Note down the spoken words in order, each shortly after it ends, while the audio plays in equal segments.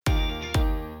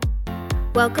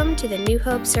Welcome to the New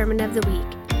Hope Sermon of the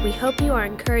Week. We hope you are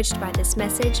encouraged by this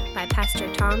message by Pastor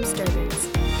Tom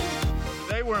Stearns.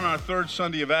 Today we're in our third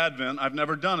Sunday of Advent. I've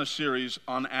never done a series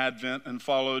on Advent and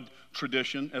followed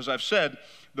tradition. As I've said,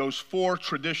 those four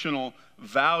traditional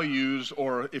values,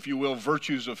 or if you will,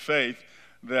 virtues of faith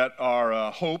that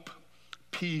are hope,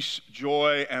 peace,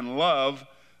 joy, and love,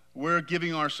 we're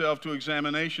giving ourselves to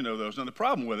examination of those. Now the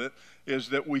problem with it is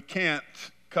that we can't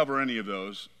cover any of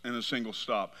those in a single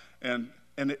stop.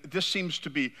 And this seems to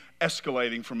be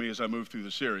escalating for me as I move through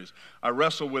the series. I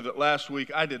wrestled with it last week.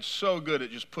 I did so good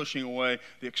at just pushing away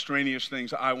the extraneous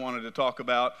things I wanted to talk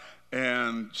about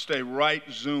and stay right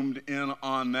zoomed in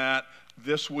on that.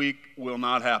 This week will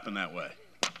not happen that way.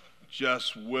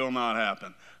 Just will not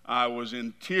happen. I was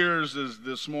in tears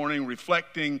this morning,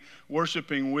 reflecting,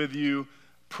 worshiping with you,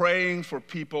 praying for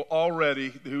people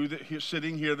already who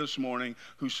sitting here this morning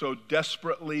who so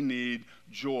desperately need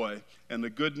joy. And the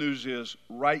good news is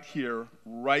right here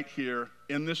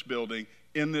in this building,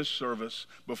 in this service,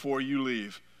 before you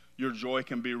leave, your joy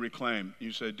can be reclaimed.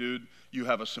 You say, dude, you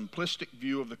have a simplistic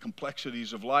view of the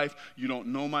complexities of life. You don't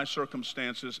know my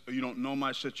circumstances. You don't know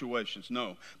my situations.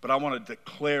 No, but I want to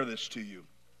declare this to you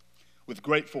with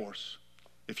great force.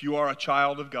 If you are a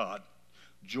child of God,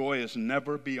 joy is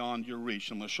never beyond your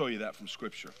reach. I'm going to show you that from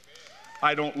Scripture.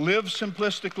 I don't live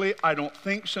simplistically. I don't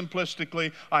think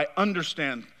simplistically. I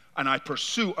understand and I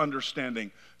pursue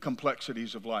understanding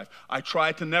complexities of life. I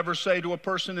try to never say to a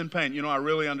person in pain, I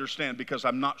really understand, because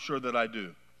I'm not sure that I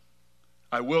do.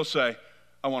 I will say,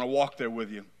 I want to walk there with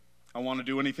you. I want to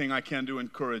do anything I can to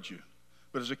encourage you.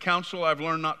 But as a counselor, I've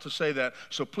learned not to say that.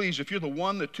 So please, if you're the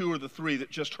one, the two, or the three that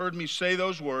just heard me say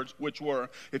those words, which were,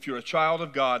 if you're a child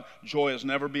of God, joy is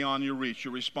never beyond your reach.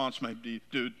 Your response may be,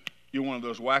 dude, you're one of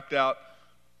those whacked out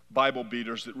Bible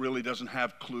beaters that really doesn't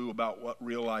have clue about what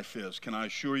real life is. Can I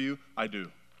assure you? I do.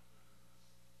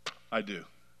 I do.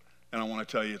 And I want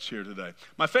to tell you it's here today.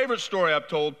 My favorite story I've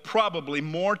told probably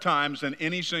more times than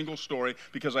any single story,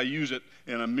 because I use it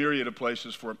in a myriad of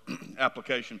places for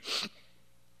application.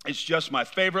 It's just my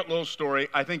favorite little story.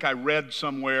 I think I read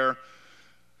somewhere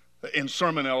in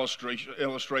sermon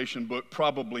illustration book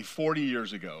probably 40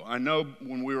 years ago. I know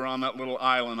when we were on that little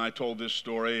island, I told this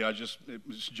story. It just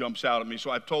jumps out at me. So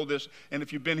I've told this, and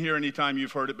if you've been here anytime,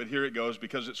 you've heard it, but here it goes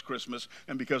because it's Christmas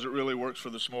and because it really works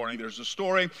for this morning. There's a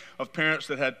story of parents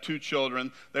that had two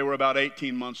children. They were about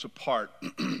 18 months apart.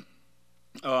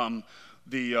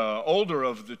 The older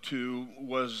of the two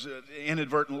was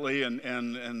inadvertently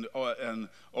and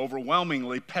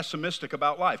overwhelmingly pessimistic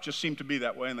about life. Just seemed to be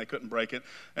that way, and they couldn't break it.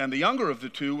 And the younger of the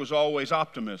two was always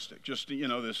optimistic. Just,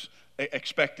 this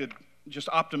expected, just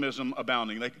optimism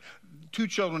abounding. Two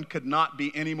children could not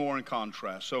be any more in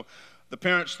contrast. So the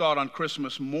parents thought on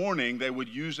Christmas morning they would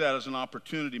use that as an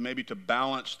opportunity maybe to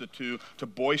balance the two, to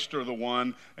bolster the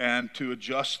one, and to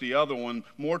adjust the other one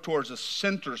more towards a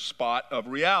center spot of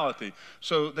reality.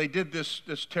 So they did this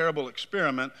terrible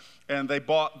experiment, and they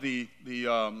bought the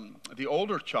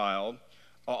older child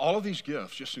all of these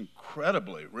gifts, just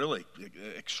incredibly, really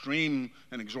extreme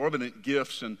and exorbitant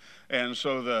gifts, and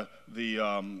so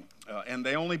and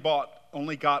they only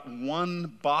got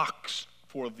one box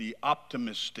for the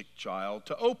optimistic child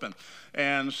to open.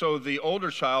 And so the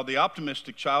older child, the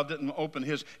optimistic child, didn't open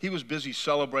his. He was busy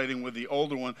celebrating with the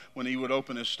older one when he would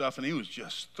open his stuff, and he was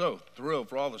just so thrilled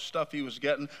for all the stuff he was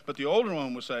getting. But the older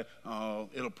one would say, oh,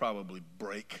 it'll probably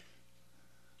break.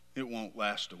 It won't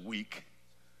last a week.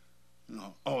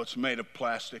 Oh, it's made of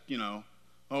plastic,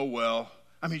 Oh, well.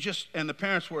 And the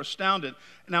parents were astounded.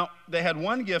 Now, they had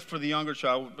one gift for the younger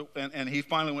child, and he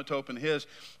finally went to open his,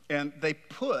 and they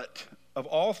put, of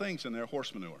all things in there,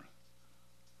 horse manure.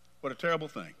 What a terrible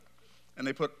thing. And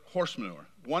they put horse manure,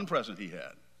 one present he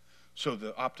had. So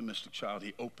the optimistic child,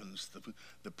 he opens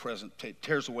the present,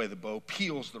 tears away the bow,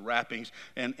 peels the wrappings,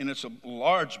 and it's a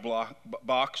large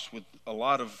box with a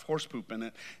lot of horse poop in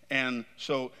it. And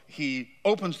so he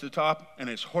opens the top, and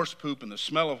it's horse poop, and the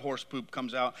smell of horse poop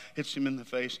comes out, hits him in the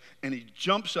face, and he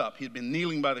jumps up. He'd been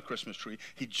kneeling by the Christmas tree.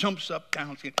 He jumps up,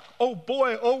 down, saying, oh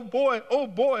boy, oh boy, oh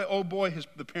boy, oh boy.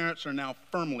 The parents are now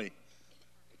firmly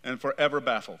and forever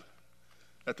baffled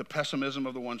at the pessimism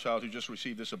of the one child who just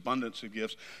received this abundance of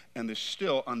gifts, and the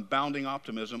still unbounding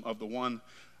optimism of the one.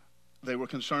 They were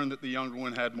concerned that the younger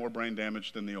one had more brain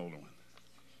damage than the older one.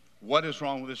 What is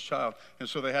wrong with this child? And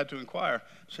so they had to inquire.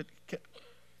 Said,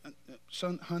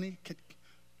 son, honey,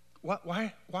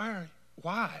 why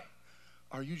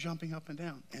are you jumping up and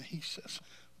down? And he says,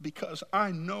 because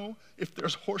I know if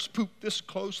there's horse poop this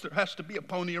close, there has to be a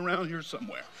pony around here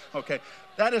somewhere, okay?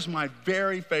 That is my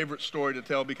very favorite story to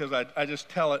tell because I just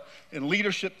tell it in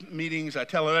leadership meetings. I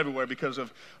tell it everywhere because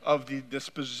of the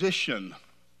disposition.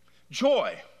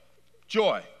 Joy.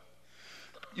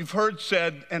 You've heard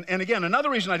said, and again, another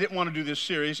reason I didn't want to do this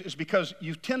series is because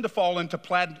you tend to fall into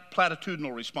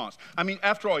platitudinal response. I mean,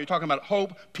 after all, you're talking about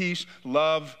hope, peace,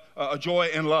 love, joy,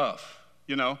 and love,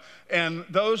 you know? And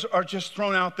those are just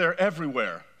thrown out there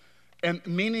everywhere. And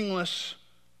meaningless,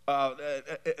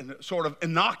 sort of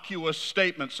innocuous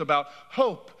statements about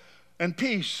hope and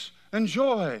peace and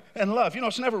joy and love. You know,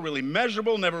 it's never really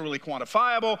measurable, never really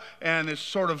quantifiable, and it's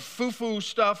sort of foo-foo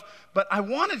stuff. But I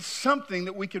wanted something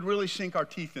that we could really sink our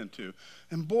teeth into.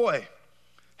 And boy,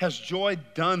 has joy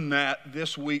done that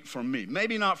this week for me.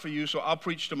 Maybe not for you, so I'll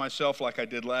preach to myself like I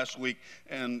did last week,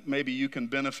 and maybe you can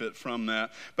benefit from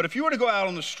that. But if you were to go out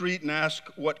on the street and ask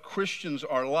what Christians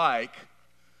are like,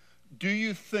 do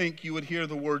you think you would hear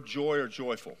the word joy or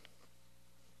joyful?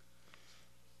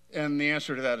 And the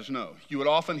answer to that is no. You would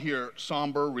often hear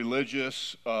somber,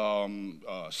 religious,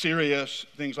 serious,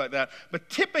 things like that. But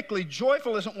typically,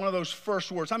 joyful isn't one of those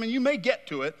first words. I mean, you may get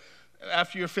to it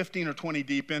after you're 15 or 20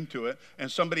 deep into it, and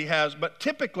somebody has, but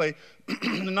typically,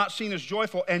 not seen as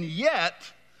joyful. And yet,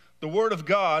 the Word of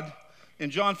God in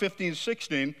John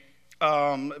 15:16,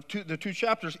 the two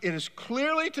chapters, it is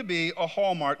clearly to be a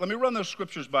hallmark. Let me run those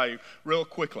scriptures by you real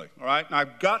quickly, all right? And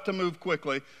I've got to move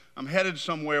quickly. I'm headed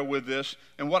somewhere with this,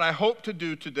 and what I hope to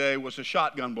do today was a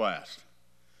shotgun blast.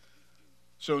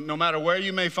 So no matter where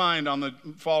you may fall on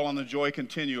the joy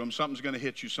continuum, something's going to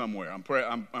hit you somewhere. I'm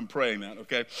praying that,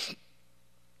 okay?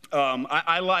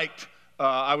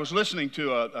 I was listening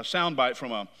to a soundbite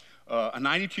from a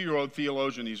 92-year-old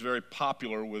theologian. He's very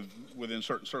popular within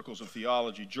certain circles of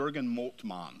theology, Jürgen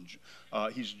Moltmann.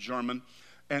 He's German,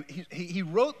 and he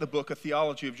wrote the book, A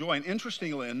Theology of Joy, and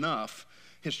interestingly enough,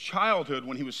 his childhood,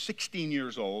 when he was 16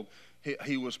 years old,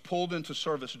 he was pulled into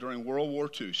service during World War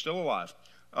II, still alive,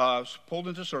 pulled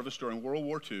into service during World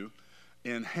War II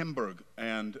in Hamburg.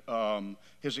 And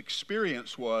his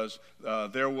experience was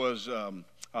there was the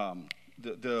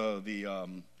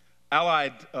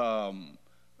Allied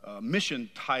mission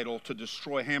title to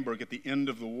destroy Hamburg at the end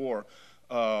of the war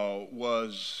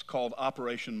was called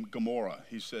Operation Gomorrah.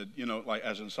 He said, you know, like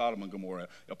as in Sodom and Gomorrah,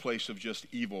 a place of just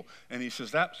evil. And he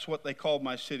says, that's what they called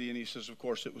my city. And he says, of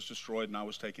course, it was destroyed and I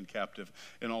was taken captive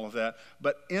and all of that.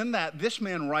 But in that, this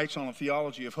man writes on a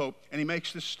theology of hope, and he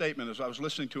makes this statement as I was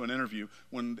listening to an interview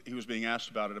when he was being asked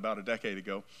about it about a decade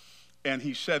ago. And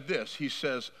he said this, he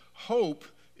says, hope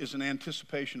is an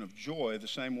anticipation of joy the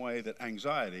same way that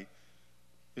anxiety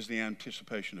is the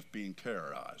anticipation of being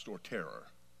terrorized or terror.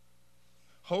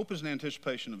 Hope is an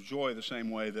anticipation of joy the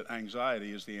same way that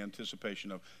anxiety is the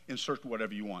anticipation of, insert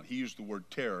whatever you want. He used the word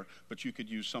terror, but you could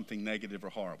use something negative or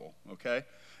horrible, okay?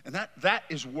 And that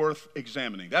is worth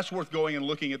examining. That's worth going and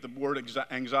looking at the word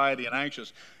anxiety and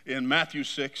anxious in Matthew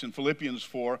 6 and Philippians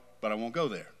 4, but I won't go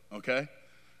there, okay?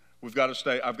 I've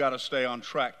got to stay on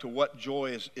track to what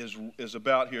joy is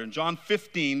about here. In John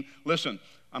 15, listen,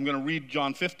 I'm going to read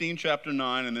John 15, chapter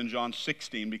 9, and then John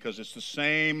 16, because it's the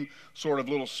same sort of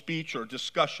little speech or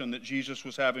discussion that Jesus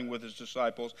was having with his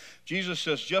disciples. Jesus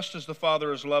says, just as the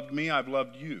Father has loved me, I've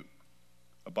loved you.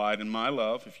 Abide in my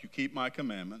love. If you keep my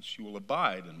commandments, you will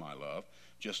abide in my love,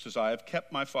 just as I have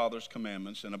kept my Father's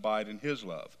commandments and abide in his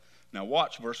love. Now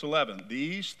watch verse 11.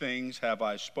 These things have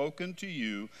I spoken to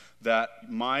you, that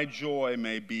my joy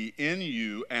may be in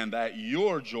you, and that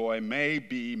your joy may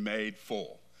be made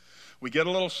full. We get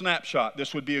a little snapshot.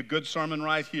 This would be a good sermon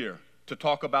right here to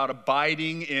talk about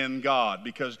abiding in God,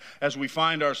 because as we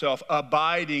find ourselves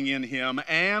abiding in him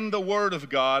and the Word of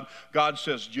God, God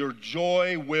says your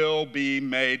joy will be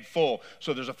made full.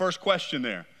 So there's a first question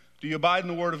there. Do you abide in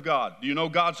the Word of God? Do you know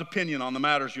God's opinion on the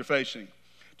matters you're facing?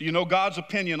 Do you know God's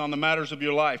opinion on the matters of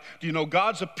your life? Do you know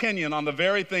God's opinion on the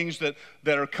very things that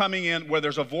are coming in where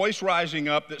there's a voice rising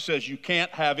up that says you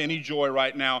can't have any joy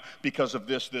right now because of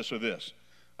this, this, or this?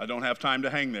 I don't have time to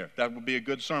hang there. That would be a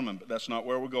good sermon, but that's not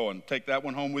where we're going. Take that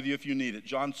one home with you if you need it.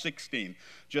 John 16,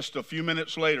 just a few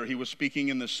minutes later, he was speaking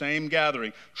in the same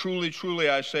gathering. Truly, truly,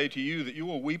 I say to you that you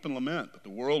will weep and lament, but the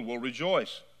world will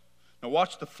rejoice. Now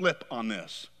watch the flip on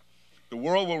this. The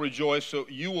world will rejoice, so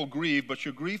you will grieve, but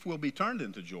your grief will be turned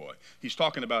into joy. He's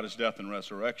talking about his death and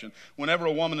resurrection. Whenever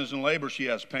a woman is in labor, she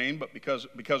has pain, but because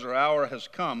her hour has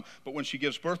come. But when she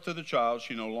gives birth to the child,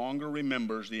 she no longer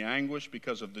remembers the anguish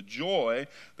because of the joy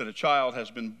that a child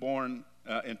has been born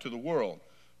into the world.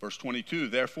 Verse 22,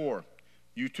 therefore,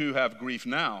 you too have grief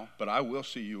now, but I will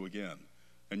see you again,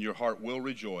 and your heart will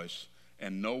rejoice,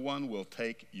 and no one will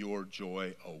take your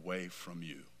joy away from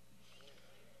you.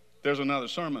 There's another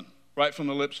sermon right from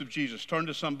the lips of Jesus. Turn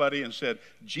to somebody and said,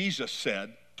 Jesus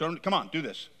said, come on, do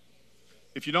this.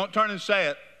 If you don't turn and say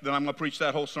it, then I'm going to preach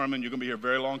that whole sermon. You're going to be here a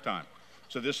very long time.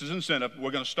 So this is incentive.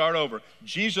 We're going to start over.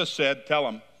 Jesus said, tell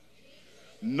them,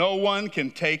 no one can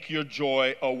take your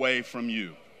joy away from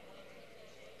you.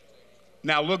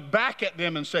 Now look back at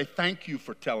them and say, thank you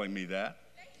for telling me that.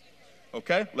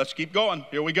 Okay, let's keep going.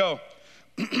 Here we go.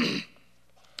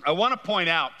 I want to point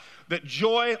out that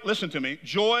joy, listen to me,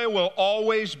 joy will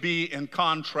always be in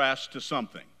contrast to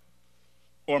something.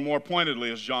 Or more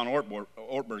pointedly, as John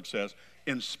Ortberg says,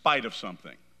 in spite of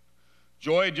something.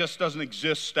 Joy just doesn't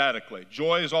exist statically.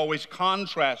 Joy is always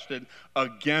contrasted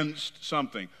against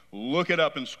something. Look it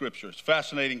up in Scripture. It's a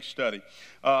fascinating study.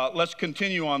 Let's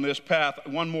continue on this path.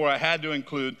 One more I had to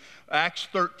include, Acts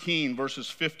 13,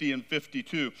 verses 50 and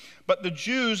 52. But the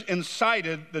Jews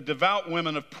incited the devout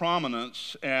women of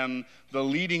prominence and the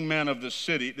leading men of the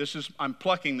city. I'm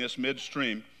plucking this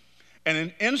midstream.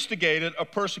 And instigated a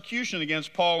persecution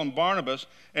against Paul and Barnabas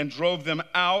and drove them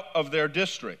out of their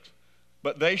district.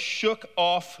 But they shook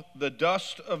off the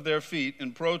dust of their feet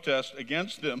in protest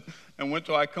against them and went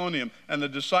to Iconium. And the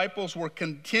disciples were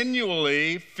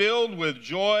continually filled with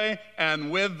joy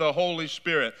and with the Holy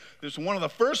Spirit. This is one of the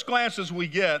first glances we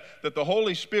get that the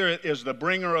Holy Spirit is the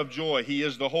bringer of joy. He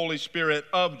is the Holy Spirit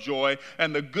of joy.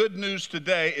 And the good news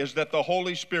today is that the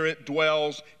Holy Spirit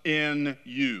dwells in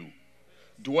you.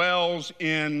 Dwells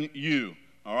in you.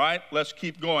 All right, let's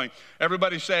keep going.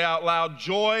 Everybody say out loud,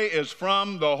 joy is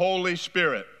from the Holy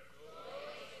Spirit.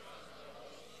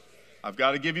 I've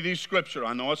got to give you these scripture.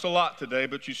 I know it's a lot today,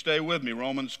 but you stay with me.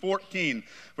 Romans 14,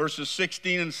 verses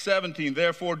 16 and 17.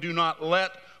 Therefore, do not let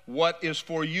what is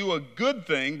for you a good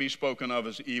thing be spoken of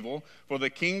as evil. For the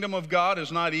kingdom of God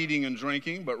is not eating and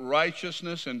drinking, but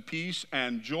righteousness and peace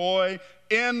and joy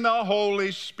in the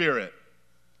Holy Spirit.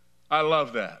 I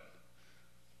love that.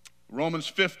 Romans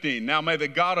 15, now may the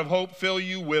God of hope fill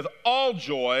you with all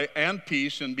joy and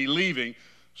peace in believing,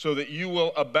 so that you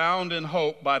will abound in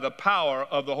hope by the power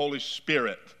of the Holy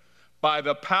Spirit. By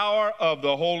the power of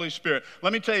the Holy Spirit.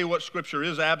 Let me tell you what scripture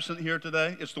is absent here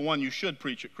today. It's the one you should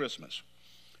preach at Christmas.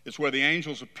 It's where the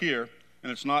angels appear,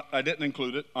 and it's not, I didn't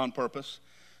include it on purpose,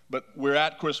 but we're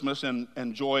at Christmas, and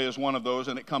joy is one of those,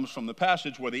 and it comes from the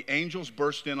passage where the angels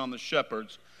burst in on the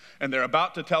shepherds, and they're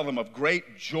about to tell them of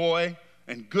great joy,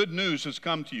 and good news has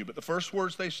come to you. But the first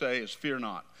words they say is, fear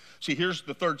not. See, here's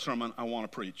the third sermon I want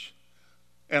to preach.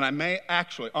 And I may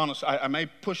actually, honestly, I may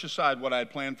push aside what I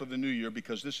had planned for the new year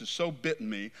because this has so bitten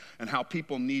me, and how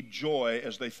people need joy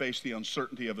as they face the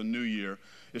uncertainty of a new year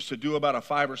is to do about a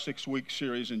 5 or 6 week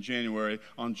series in January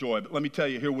on joy. But let me tell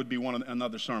you, here would be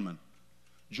another sermon.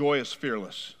 Joy is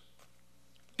fearless.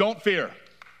 Don't fear.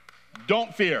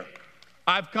 Don't fear.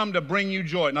 I've come to bring you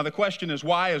joy. Now the question is,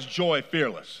 why is joy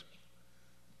fearless?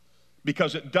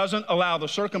 Because it doesn't allow the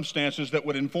circumstances that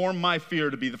would inform my fear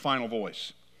to be the final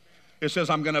voice. It says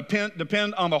I'm going to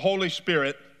depend on the Holy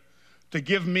Spirit to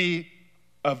give me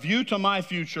a view to my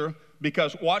future,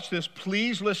 because, watch this,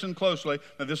 please listen closely.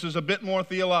 Now this is a bit more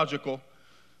theological,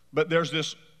 but there's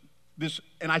this,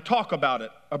 and I talk about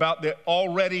it, about the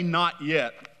already not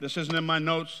yet. This isn't in my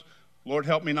notes. Lord,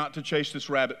 help me not to chase this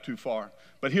rabbit too far.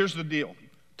 But here's the deal.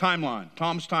 Timeline,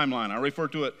 Tom's timeline. I refer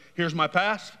to it, here's my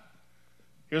past.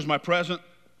 Here's my present,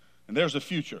 and there's the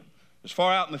future. As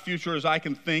far out in the future as I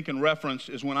can think and reference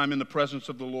is when I'm in the presence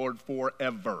of the Lord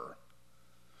forever.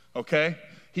 Okay?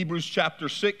 Hebrews chapter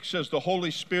 6 says the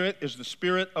Holy Spirit is the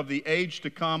spirit of the age to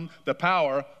come, the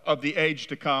power of the age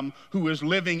to come, who is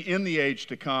living in the age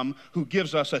to come, who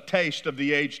gives us a taste of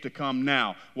the age to come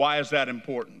now. Why is that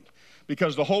important?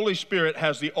 Because the Holy Spirit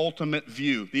has the ultimate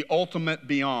view, the ultimate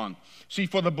beyond. See,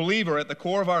 for the believer, at the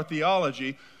core of our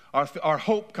theology, our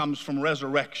hope comes from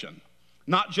resurrection.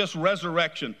 Not just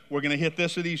resurrection. We're going to hit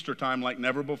this at Easter time like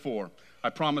never before. I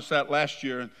promised that last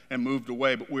year and moved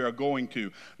away, but we are going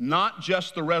to. Not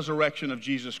just the resurrection of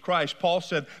Jesus Christ. Paul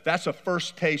said that's a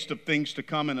first taste of things to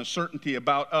come and a certainty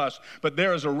about us, but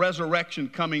there is a resurrection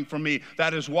coming for me.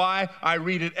 That is why I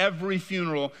read at every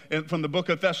funeral from the book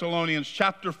of Thessalonians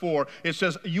chapter 4. It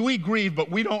says, we grieve, but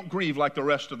we don't grieve like the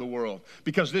rest of the world,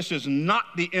 because this is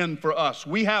not the end for us.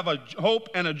 We have a hope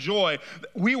and a joy.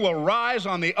 We will rise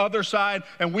on the other side,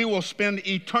 and we will spend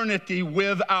eternity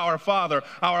with our Father.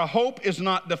 Our hope is is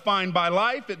not defined by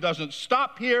life. It doesn't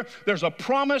stop here. There's a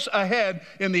promise ahead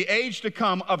in the age to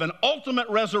come of an ultimate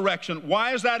resurrection.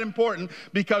 Why is that important?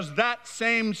 Because that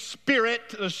same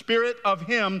Spirit, the Spirit of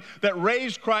Him that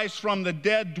raised Christ from the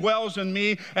dead, dwells in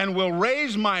me and will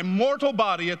raise my mortal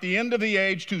body at the end of the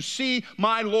age to see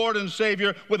my Lord and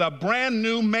Savior with a brand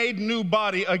new, made new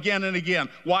body again and again.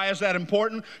 Why is that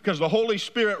important? Because the Holy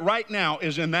Spirit right now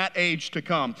is in that age to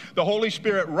come. The Holy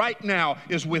Spirit right now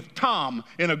is with Tom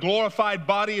in a glorified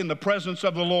body in the presence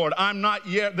of the Lord. I'm not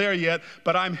yet there yet,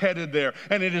 but I'm headed there.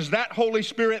 And it is that Holy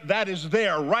Spirit that is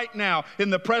there right now in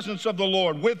the presence of the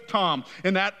Lord with Tom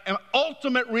in that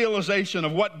ultimate realization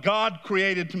of what God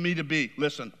created me to be.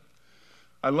 Listen,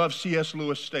 I love C.S.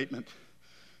 Lewis' statement.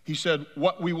 He said,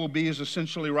 what we will be is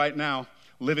essentially right now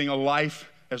living a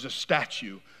life as a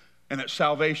statue. And at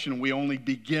salvation, we only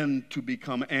begin to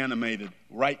become animated.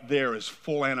 Right there is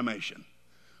full animation.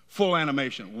 Full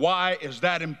animation. Why is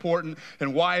that important?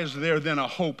 And why is there then a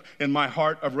hope in my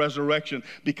heart of resurrection?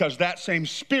 Because that same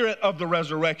Spirit of the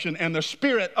resurrection and the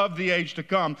Spirit of the age to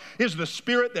come is the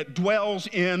Spirit that dwells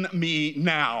in me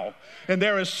now. And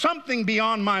there is something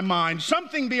beyond my mind,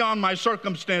 something beyond my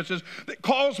circumstances that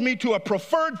calls me to a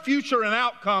preferred future and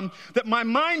outcome that my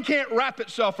mind can't wrap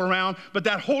itself around, but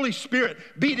that Holy Spirit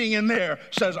beating in there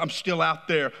says, I'm still out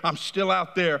there, I'm still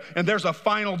out there. And there's a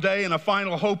final day and a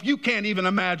final hope you can't even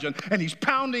imagine. And He's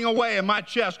pounding away in my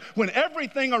chest when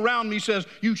everything around me says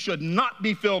you should not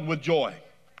be filled with joy.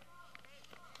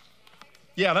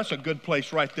 Yeah, that's a good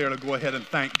place right there to go ahead and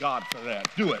thank God for that.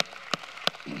 Do it.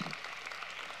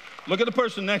 Look at the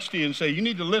person next to you and say, you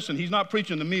need to listen. He's not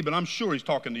preaching to me, but I'm sure he's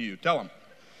talking to you. Tell him.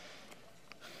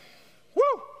 Woo!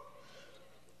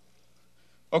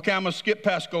 Okay, I'm going to skip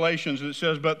past Galatians. It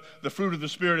says, but the fruit of the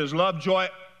Spirit is love, joy,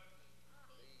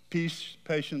 peace,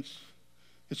 patience.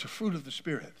 It's a fruit of the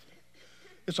Spirit.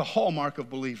 It's a hallmark of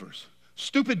believers.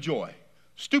 Stupid joy.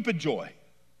 Stupid joy.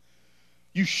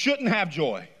 You shouldn't have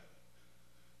joy.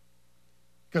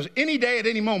 Because any day at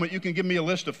any moment you can give me a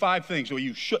list of 5 things where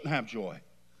you shouldn't have joy.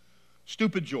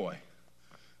 Stupid joy.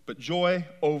 But joy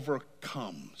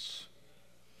overcomes.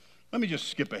 Let me just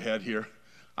skip ahead here.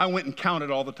 I went and counted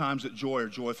all the times that joy or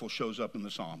joyful shows up in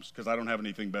the Psalms because I don't have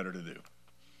anything better to do.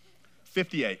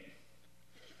 58.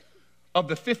 Of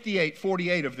the 58,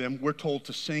 48 of them, we're told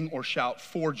to sing or shout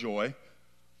for joy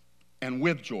and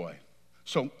with joy.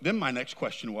 So then my next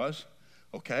question was,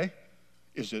 okay,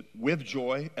 is it with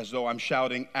joy as though I'm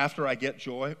shouting after I get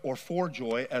joy or for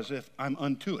joy as if I'm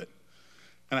unto it?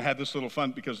 And I had this little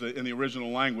fun because in the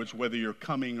original language, whether you're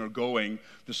coming or going,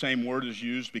 the same word is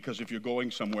used because if you're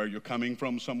going somewhere, you're coming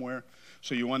from somewhere.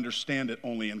 So you understand it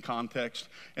only in context.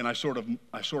 And I sort of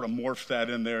morphed that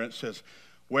in there. It says,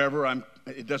 wherever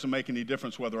it doesn't make any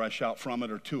difference whether I shout from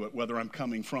it or to it, whether I'm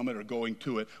coming from it or going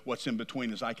to it. What's in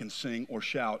between is I can sing or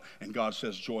shout, and God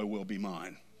says, joy will be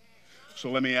mine.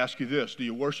 So let me ask you this. Do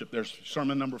you worship? There's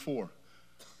sermon number 4.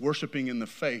 Worshiping in the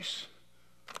face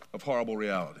of horrible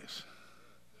realities.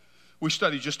 We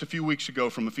studied just a few weeks ago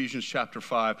from Ephesians chapter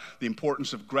 5, the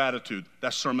importance of gratitude.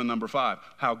 That's sermon number 5.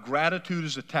 How gratitude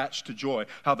is attached to joy.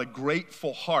 How the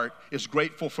grateful heart is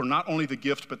grateful for not only the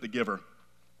gift, but the giver.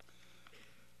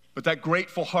 But that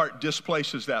grateful heart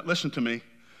displaces that. Listen to me.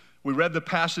 We read the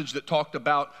passage that talked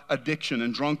about addiction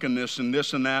and drunkenness and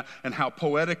this and that, and how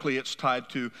poetically it's tied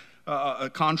to,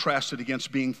 contrasted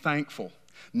against being thankful.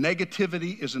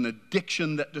 Negativity is an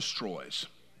addiction that destroys.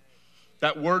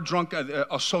 That word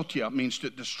asotia means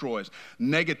it destroys.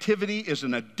 Negativity is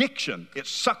an addiction. It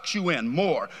sucks you in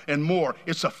more and more.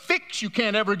 It's a fix you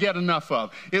can't ever get enough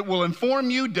of. It will inform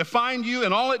you, define you,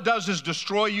 and all it does is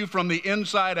destroy you from the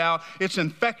inside out. It's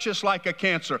infectious like a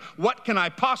cancer. What can I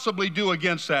possibly do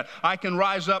against that? I can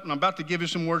rise up, and I'm about to give you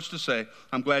some words to say.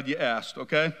 I'm glad you asked,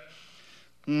 okay?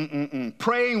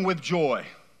 Praying with joy.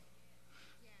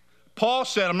 Paul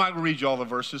said, I'm not going to read you all the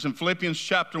verses, in Philippians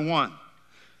chapter 1.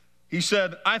 He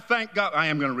said, I thank God, I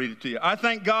am going to read it to you. I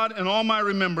thank God in all my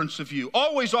remembrance of you,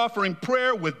 always offering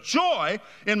prayer with joy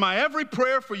in my every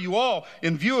prayer for you all,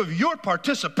 in view of your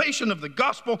participation of the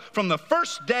gospel from the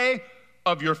first day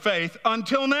of your faith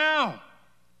until now.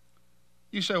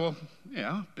 You say, well,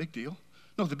 yeah, big deal.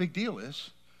 No, the big deal is,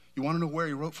 you want to know where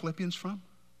he wrote Philippians from?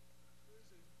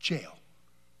 Jail.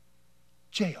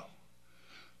 Jail.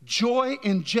 Joy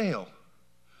in jail.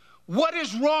 What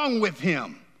is wrong with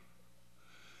him?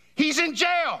 He's in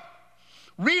jail.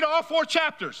 Read all 4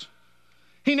 chapters.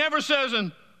 He never says,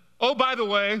 and oh, by the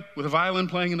way, with a violin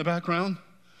playing in the background,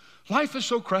 life is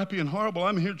so crappy and horrible,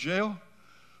 I'm here in jail.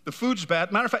 The food's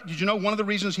bad. Matter of fact, did you know one of the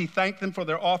reasons he thanked them for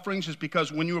their offerings is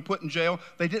because when you were put in jail,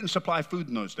 they didn't supply food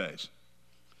in those days.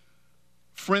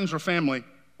 Friends or family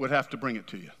would have to bring it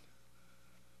to you.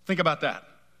 Think about that.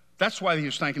 That's why he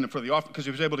was thanking them for the offering, because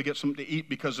he was able to get something to eat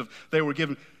because of they were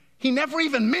given. He never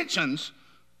even mentions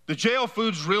the jail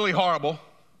food's really horrible.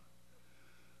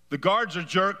 The guards are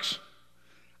jerks.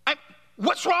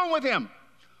 What's wrong with him?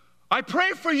 I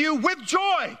pray for you with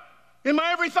joy in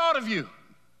my every thought of you.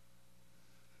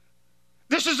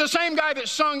 This is the same guy that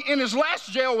sung in his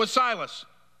last jail with Silas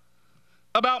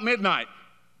about midnight.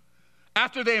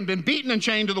 After they had been beaten and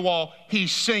chained to the wall,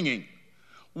 he's singing.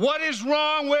 What is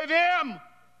wrong with him?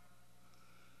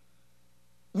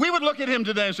 We would look at him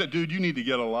today and say, dude, you need to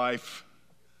get a life.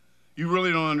 You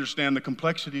really don't understand the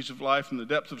complexities of life and the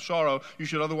depth of sorrow you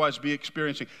should otherwise be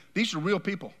experiencing. These are real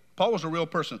people. Paul was a real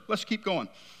person. Let's keep going.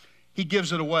 He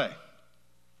gives it away.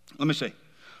 Let me see.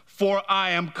 For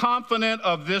I am confident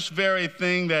of this very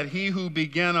thing, that he who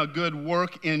began a good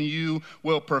work in you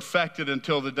will perfect it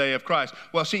until the day of Christ.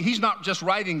 Well, see, he's not just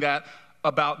writing that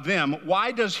about them.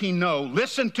 Why does he know?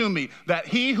 Listen to me, that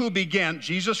he who began,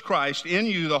 Jesus Christ, in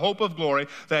you, the hope of glory,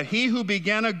 that he who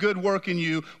began a good work in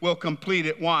you will complete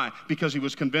it. Why? Because he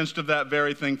was convinced of that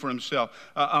very thing for himself.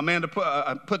 Amanda,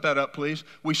 put that up, please.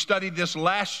 We studied this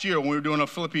last year when we were doing a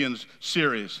Philippians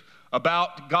series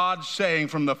about God saying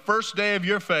from the first day of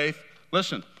your faith,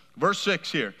 listen, verse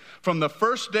 6 here, from the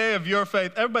first day of your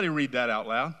faith, everybody read that out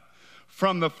loud.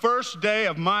 From the first day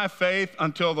of my faith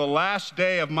until the last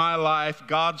day of my life,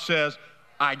 God says,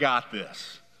 I got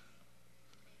this.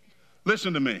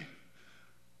 Listen to me.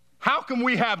 How can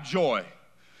we have joy?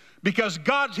 Because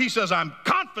God, he says, I'm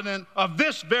confident of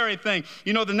this very thing.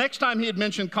 You know, the next time he had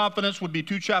mentioned confidence would be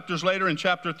 2 chapters later in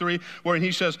chapter 3, where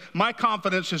he says, my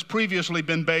confidence has previously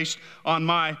been based on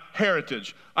my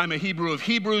heritage. I'm a Hebrew of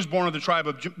Hebrews, born of the tribe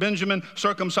of Benjamin,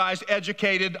 circumcised,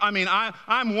 educated. I mean,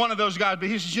 I'm one of those guys. But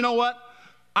he says, you know what?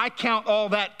 I count all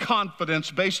that confidence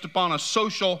based upon a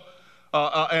social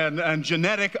and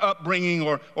genetic upbringing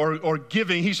or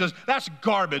giving. He says, that's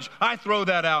garbage. I throw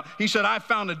that out. He said, I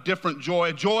found a different joy,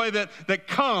 a joy that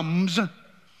comes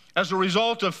as a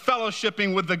result of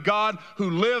fellowshipping with the God who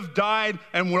lived, died,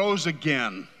 and rose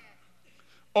again.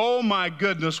 Oh my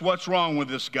goodness, what's wrong with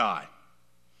this guy?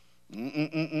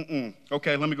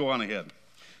 Okay, let me go on ahead.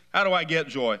 How do I get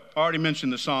joy? I already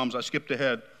mentioned the Psalms. I skipped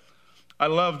ahead. I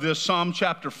love this, Psalm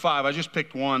chapter 5. I just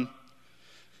picked one.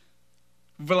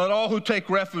 Let all who take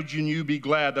refuge in you be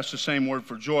glad. That's the same word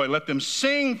for joy. Let them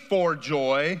sing for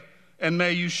joy, and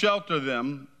may you shelter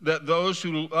them, that those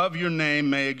who love your name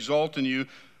may exalt in you.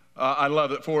 I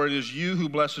love it. For it is you who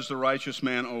blesses the righteous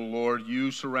man, O Lord.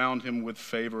 You surround him with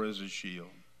favor as a shield.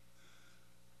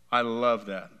 I love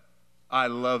that. I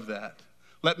love that.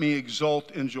 Let me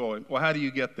exult in joy. Well, how do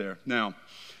you get there? Now,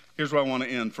 here's where I want to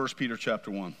end. 1 Peter chapter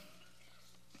 1.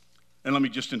 And let me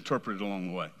just interpret it along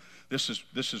the way. This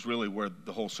is really where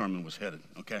the whole sermon was headed.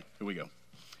 Okay, here we go.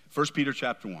 1 Peter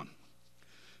chapter 1.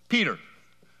 Peter,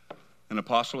 an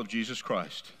apostle of Jesus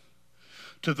Christ,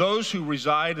 to those who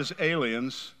reside as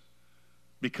aliens,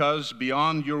 because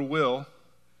beyond your will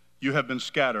you have been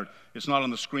scattered. It's not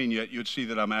on the screen yet. You'd see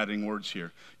that I'm adding words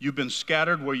here. You've been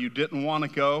scattered where you didn't want to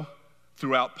go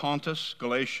throughout Pontus,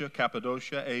 Galatia,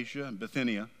 Cappadocia, Asia, and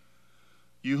Bithynia.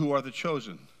 You who are the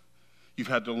chosen. You've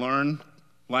had to learn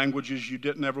languages you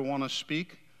didn't ever want to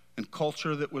speak and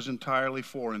culture that was entirely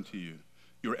foreign to you.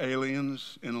 You're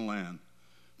aliens in a land,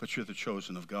 but you're the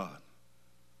chosen of God.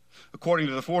 According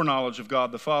to the foreknowledge of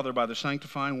God the Father, by the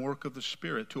sanctifying work of the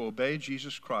Spirit, to obey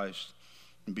Jesus Christ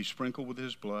and be sprinkled with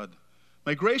his blood.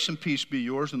 May grace and peace be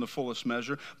yours in the fullest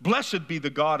measure. Blessed be the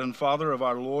God and Father of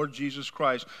our Lord Jesus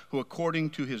Christ, who according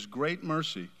to his great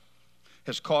mercy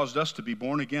has caused us to be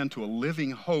born again to a living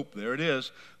hope, there it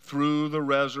is, through the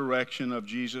resurrection of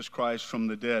Jesus Christ from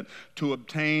the dead, to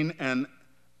obtain an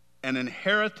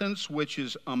inheritance which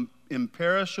is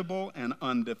imperishable and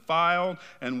undefiled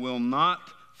and will not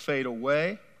fade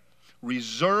away,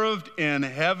 reserved in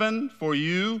heaven for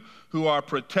you who are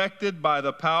protected by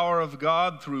the power of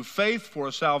God through faith for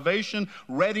a salvation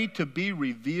ready to be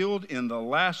revealed in the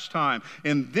last time.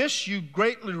 In this you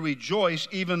greatly rejoice,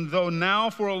 even though now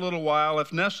for a little while,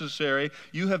 if necessary,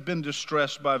 you have been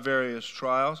distressed by various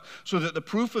trials, so that the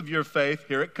proof of your faith,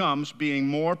 here it comes, being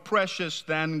more precious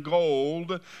than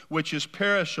gold, which is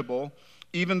perishable,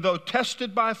 even though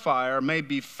tested by fire, may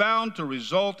be found to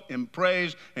result in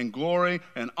praise and glory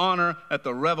and honor at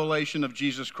the revelation of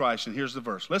Jesus Christ. And here's the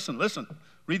verse. Listen.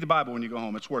 Read the Bible when you go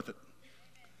home. It's worth it.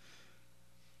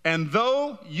 And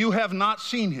though you have not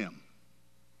seen him,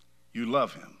 you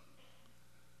love him.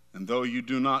 And though you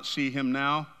do not see him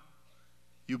now,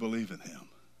 you believe in him.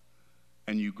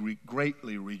 And you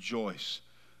greatly rejoice.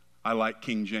 I like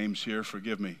King James here,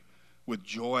 forgive me. With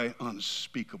joy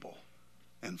unspeakable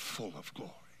and full of glory.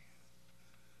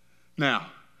 Now,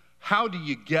 How do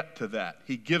you get to that?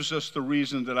 He gives us the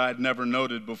reason that I had never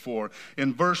noted before.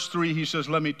 In verse 3, he says,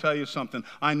 let me tell you something.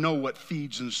 I know what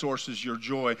feeds and sources your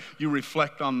joy. You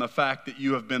reflect on the fact that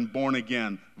you have been born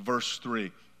again. Verse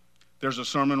 3. There's a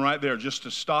sermon right there just to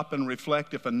stop and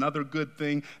reflect. If another good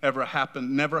thing never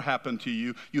happened to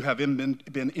you, you have been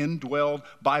indwelled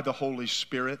by the Holy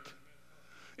Spirit,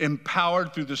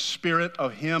 empowered through the Spirit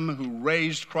of Him who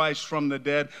raised Christ from the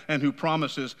dead and who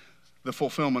promises the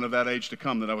fulfillment of that age to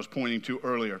come that I was pointing to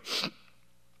earlier.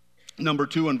 Number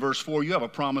 2, in verse 4, you have a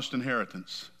promised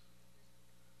inheritance.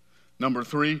 Number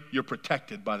 3, you're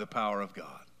protected by the power of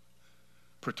God.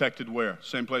 Protected where?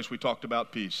 Same place we talked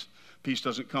about peace. Peace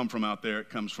doesn't come from out there, it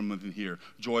comes from within here.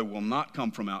 Joy will not come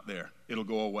from out there. It'll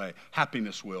go away.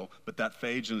 Happiness will, but that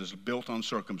fades and is built on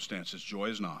circumstances. Joy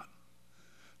is not.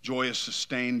 Joy is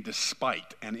sustained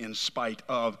despite and in spite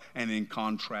of and in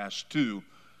contrast to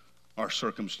our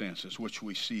circumstances, which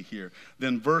we see here.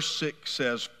 Then verse 6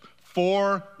 says,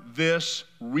 for this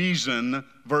reason,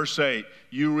 verse 8,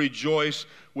 you rejoice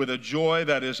with a joy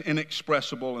that is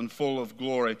inexpressible and full of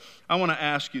glory. I want to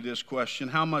ask you this question.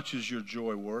 How much is your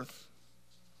joy worth?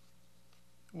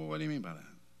 Well, what do you mean by that?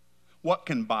 What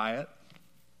can buy it?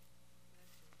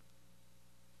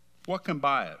 What can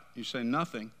buy it? You say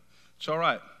nothing. It's all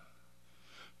right.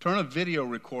 Turn a video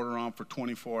recorder on for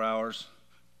 24 hours.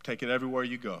 Take it everywhere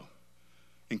you go,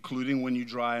 including when you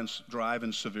drive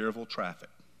in Sevierville traffic.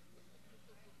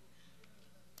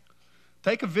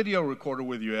 Take a video recorder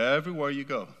with you everywhere you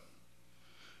go,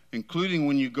 including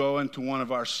when you go into one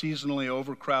of our seasonally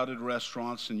overcrowded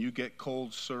restaurants and you get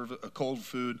cold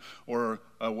food or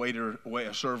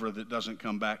a server that doesn't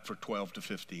come back for 12 to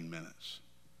 15 minutes.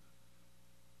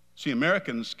 See,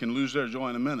 Americans can lose their joy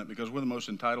in a minute because we're the most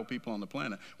entitled people on the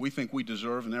planet. We think we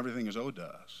deserve and everything is owed to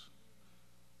us.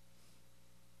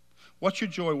 What's your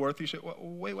joy worth? You say, well,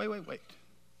 wait.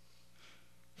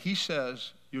 He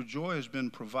says, your joy has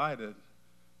been provided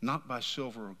not by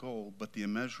silver or gold, but the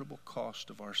immeasurable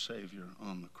cost of our Savior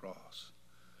on the cross.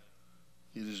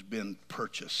 It has been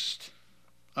purchased.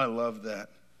 I love that.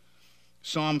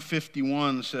 Psalm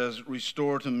 51 says,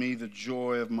 restore to me the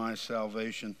joy of my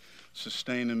salvation,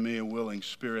 sustain in me a willing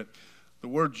spirit. The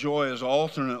word joy is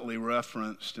alternately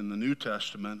referenced in the New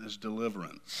Testament as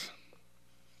deliverance.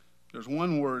 There's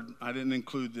one word, I didn't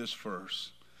include this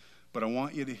verse, but I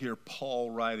want you to hear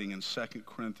Paul writing in 2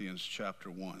 Corinthians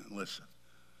chapter 1. And listen.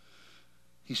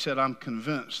 He said, I'm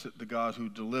convinced that the God who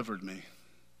delivered me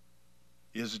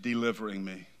is delivering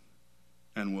me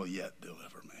and will yet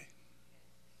deliver me.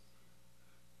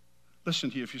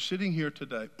 Listen to you, if you're sitting here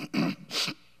today,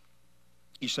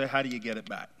 you say, how do you get it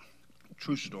back?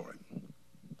 True story. I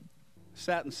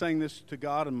sat and sang this to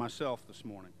God and myself this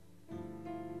morning.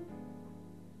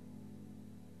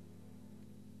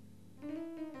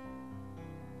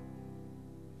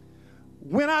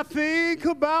 When I think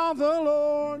about the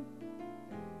Lord,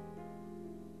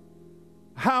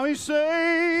 how He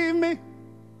saved me,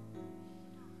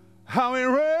 how He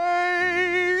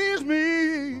raised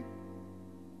me,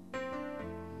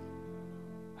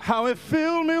 how He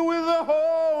filled me with the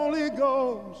Holy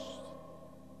Ghost,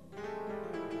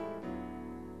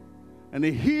 and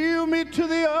He healed me to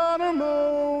the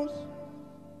uttermost.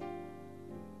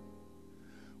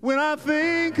 When I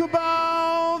think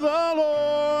about the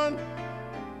Lord.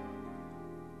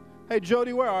 Hey,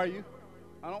 Jody, where are you?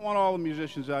 I don't want all the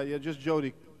musicians out yet, just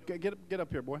Jody. Get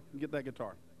up here, boy, and get that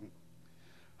guitar.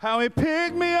 How He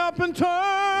picked me up and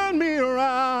turned me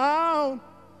around.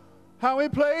 How He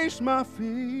placed my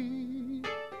feet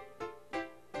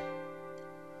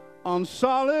on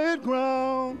solid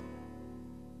ground.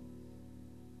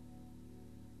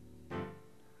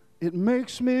 It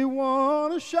makes me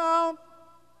want to shout,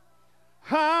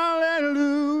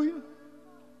 hallelujah.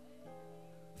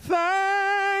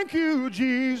 Thank you,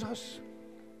 Jesus.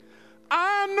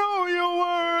 I know You're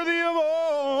worthy of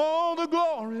all the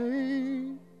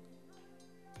glory,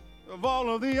 of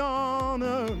all of the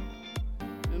honor,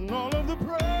 and all of the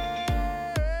praise.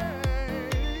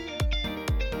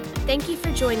 Thank you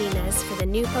for joining us for the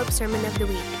New Hope Sermon of the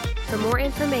Week. For more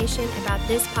information about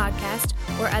this podcast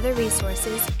or other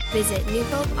resources, visit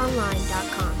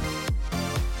newhopeonline.com.